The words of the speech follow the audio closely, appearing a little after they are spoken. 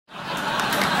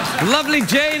Lovely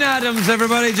Jane Addams,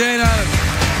 everybody. Jane Addams.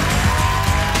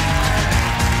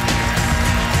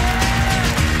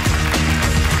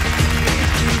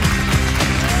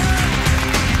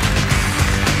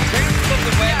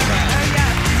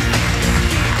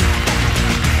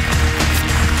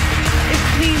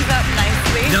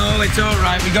 No, it's all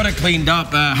right. We got it cleaned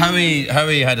up. Howie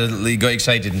got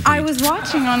excited. I was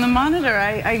watching on the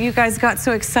monitor. You guys got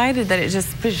so excited that it just.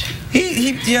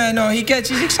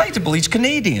 He's excitable. He's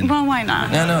Canadian. Well, why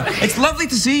not? No. It's lovely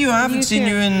to see you. I haven't seen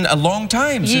you in a long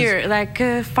time. Like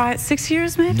 5, 6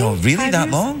 years, maybe. No, really, 5 that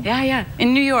years? long? Yeah.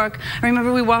 In New York, I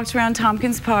remember we walked around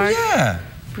Tompkins Park. Yeah.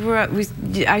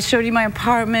 I showed you my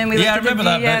apartment. I remember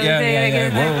that.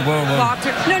 Whoa. Walked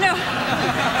no.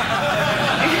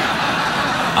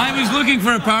 I was looking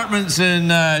for apartments in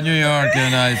New York,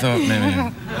 and I thought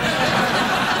maybe.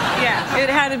 Yeah, it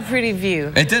had a pretty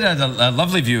view. It did have a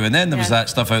lovely view, and then there was that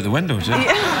stuff out the window, too.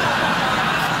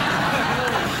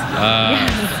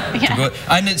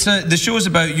 And it's the show's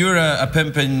about you're a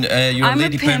pimp and you're a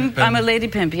lady pimp. I'm a lady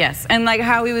pimp, yes. And like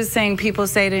Howie was saying, people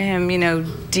say to him, you know,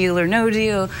 deal or no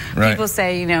deal. Right. People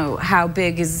say, you know, how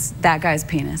big is that guy's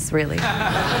penis, really?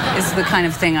 Is the kind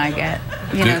of thing I get.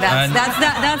 You know,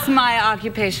 that's my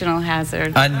occupational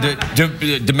hazard. And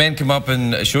do men come up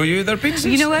and show you their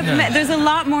penises? You know what? Yeah. There's a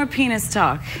lot more penis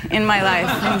talk in my life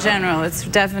in general. It's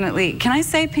definitely. Can I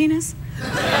say penis?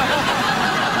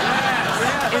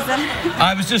 Is that?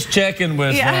 I was just checking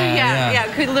with. Yeah.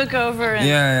 Could look over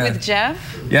and, with Jeff.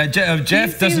 Yeah,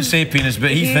 Jeff doesn't say penis,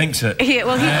 but he thinks it.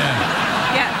 Well,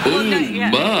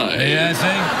 Yeah,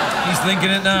 see, he's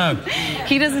thinking it now.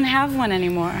 He doesn't have one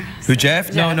anymore. Who,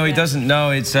 Jeff? No, he doesn't.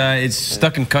 No, it's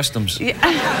stuck in customs. Yeah.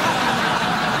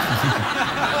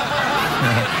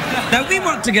 Now, we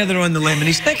worked together on the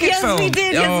Lemony Snicket film. Yes, we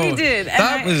did. Yes, we did.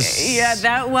 That was... Yeah,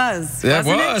 that was. That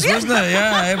was, wasn't it?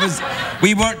 Yeah, it was.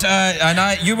 We worked,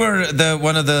 and you were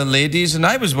one of the ladies, and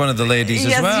I was one of the ladies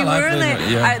as well. Yes,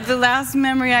 you were. The last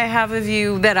memory I have of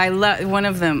you that I love, one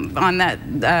of them on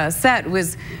that set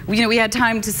was, you know, we had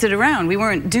time to sit around. We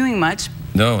weren't doing much.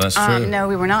 No, that's true. No,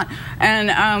 we were not.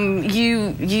 And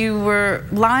you were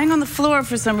lying on the floor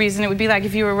for some reason. It would be like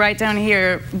if you were right down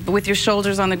here with your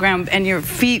shoulders on the ground and your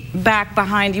feet back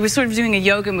behind. You were sort of doing a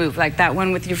yoga move like that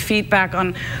one with your feet back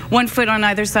on one foot on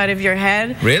either side of your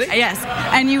head. Really? Yes.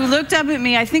 And you looked up at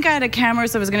me. I think I had a camera,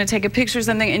 so I was going to take a picture or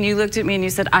something. And you looked at me and you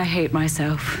said, "I hate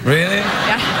myself." Really?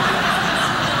 Yeah.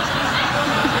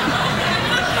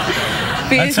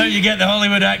 That's how you get the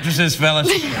Hollywood actresses,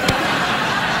 fellas.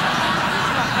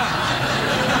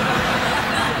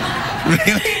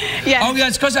 Really? Yeah. Oh, yeah,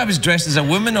 it's because I was dressed as a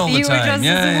woman all the time. You were dressed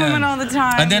as a woman all the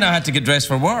time. And then I had to get dressed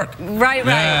for work. Right.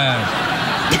 Yeah,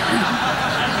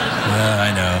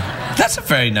 I know. That's a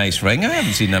very nice ring. I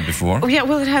haven't seen that before. Oh, yeah,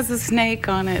 well, it has a snake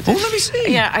on it. Oh, let me see.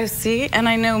 Yeah, I see. And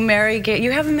I know Mary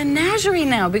you have a menagerie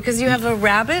now because you have a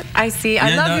rabbit. I see.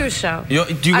 I love your show.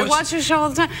 I watch your show all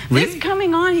the time. Really? This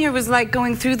coming on here was like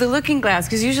going through the looking glass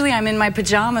because usually I'm in my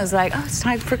pajamas like, oh, it's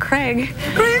time for Craig.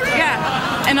 Really?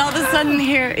 Yeah. And all of a sudden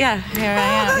here I am.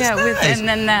 That's nice. And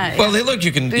then that. Well, look,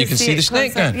 you can see the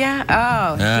snake now. Yeah.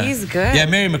 Oh, yeah. He's good. Yeah,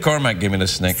 Mary McCormack gave me the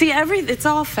snake. See, it's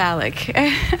all phallic.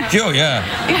 Oh,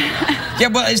 yeah. Yeah,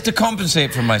 well, it's to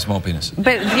compensate for my small penis.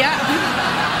 But, yeah.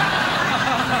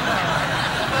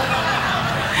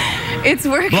 It's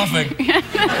working. Bluffing.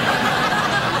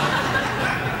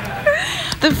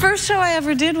 The first show I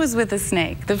ever did was with a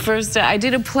snake. I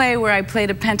did a play where I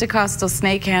played a Pentecostal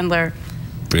snake handler.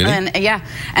 Really? And,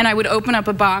 and I would open up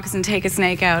a box and take a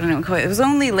snake out, and it was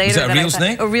only later that a real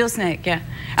snake? A real snake, yeah.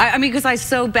 I mean, because I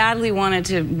so badly wanted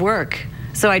to work.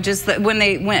 So I just, when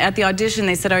they went at the audition,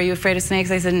 they said, "Are you afraid of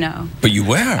snakes?" I said, "No." But you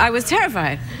were. I was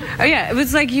terrified. Oh yeah, it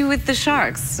was like you with the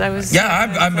sharks. I'm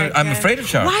afraid of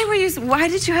sharks. Why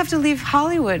did you have to leave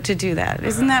Hollywood to do that?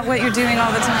 Isn't that what you're doing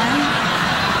all the time?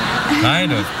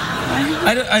 Kind of.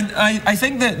 I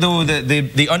think that though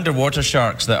the underwater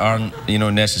sharks that aren't, you know,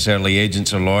 necessarily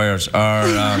agents or lawyers are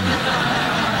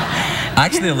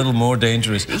actually a little more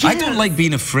dangerous. Yes. I don't like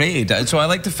being afraid, so I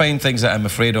like to find things that I'm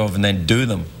afraid of and then do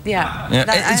them. Yeah.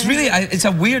 It's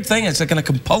a weird thing. It's like a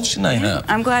compulsion I have.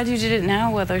 I'm glad you did it now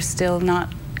while they're still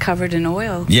not covered in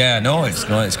oil. Yeah, no, it's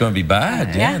going to be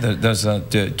bad. Yeah.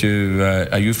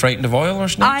 Are you frightened of oil or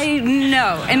snakes?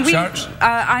 No. And sharks?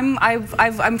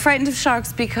 I'm frightened of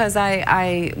sharks because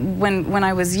when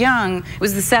I was young, it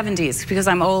was the 70s, because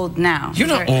I'm old now. You're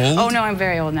not old. Oh no, I'm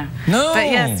very old now. No. But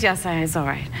yes, it's all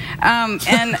right.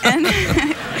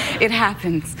 It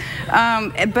happens.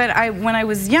 But when I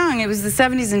was young, it was the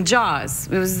 70s and Jaws.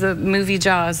 It was the movie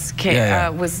Jaws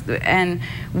and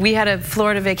we had a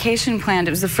Florida vacation planned.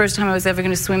 It was the first time I was ever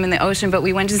going to swim in the ocean, but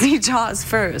we went to see Jaws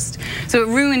first. So it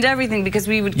ruined everything because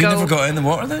we would go... You never got in the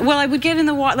water then? Well, I would get in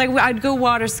the water, like I'd go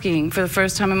water skiing for the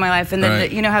first time in my life, and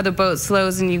then you know how the boat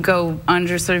slows and you go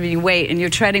under, sort of, you wait, and you're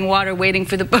treading water waiting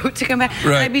for the boat to come back.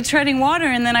 Right. I'd be treading water,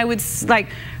 and then I would, like,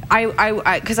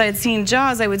 because I had seen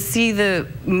Jaws, I would see the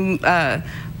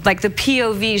like the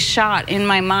POV shot in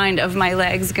my mind of my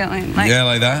legs going like, yeah,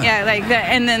 like that. Yeah, like that,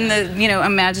 and then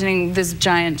imagining this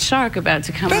giant shark about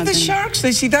to come up. But the sharks,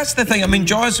 they see, that's the thing. I mean,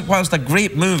 Jaws, whilst a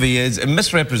great movie, it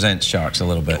misrepresents sharks a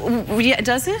little bit. Yeah,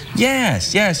 does it?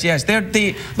 Yes.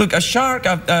 Look, a shark,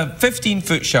 a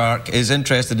 15-foot shark is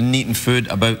interested in eating food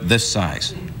about this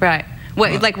size. Right.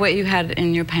 Like what you had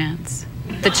in your pants,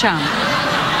 the chum.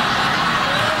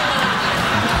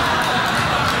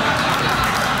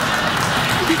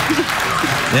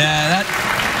 Yeah, that.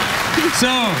 So,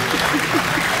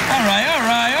 all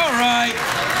right.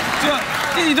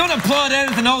 So, you don't applaud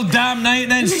anything all damn night,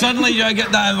 and then suddenly you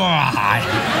get that.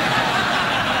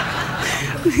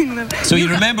 So you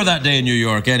remember that day in New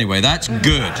York, anyway. That's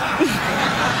good.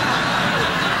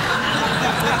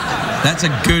 That's a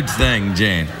good thing,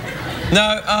 Jane.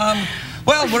 Now,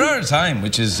 well, we're out of time,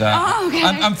 which is... okay.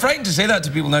 I'm frightened to say that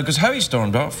to people now, because Howie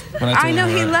stormed off when I told I know,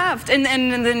 him he left. And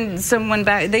then someone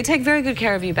they take very good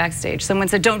care of you backstage. Someone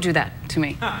said, don't do that to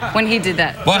me, when he did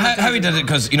that. Well, Howie did it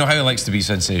because, Howie likes to be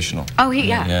sensational. Oh,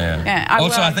 yeah.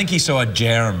 Also, I think he saw a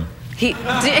germ. He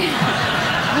did.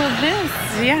 Well, this,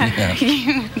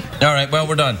 yeah. All right, well,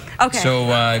 we're done. Okay. So,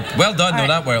 well done. No,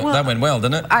 that went well,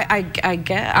 didn't it? I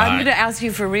guess. I'm going to ask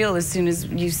you for real as soon as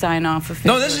you sign off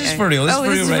officially. No, this is for real. This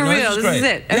is for real right now. This is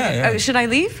it. Okay. Yeah. Should I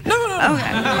leave? No.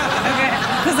 Okay.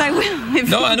 Because I will. If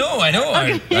no, I know.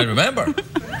 Okay. I remember.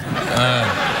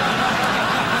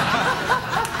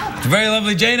 Very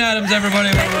lovely Jane Addams, everybody.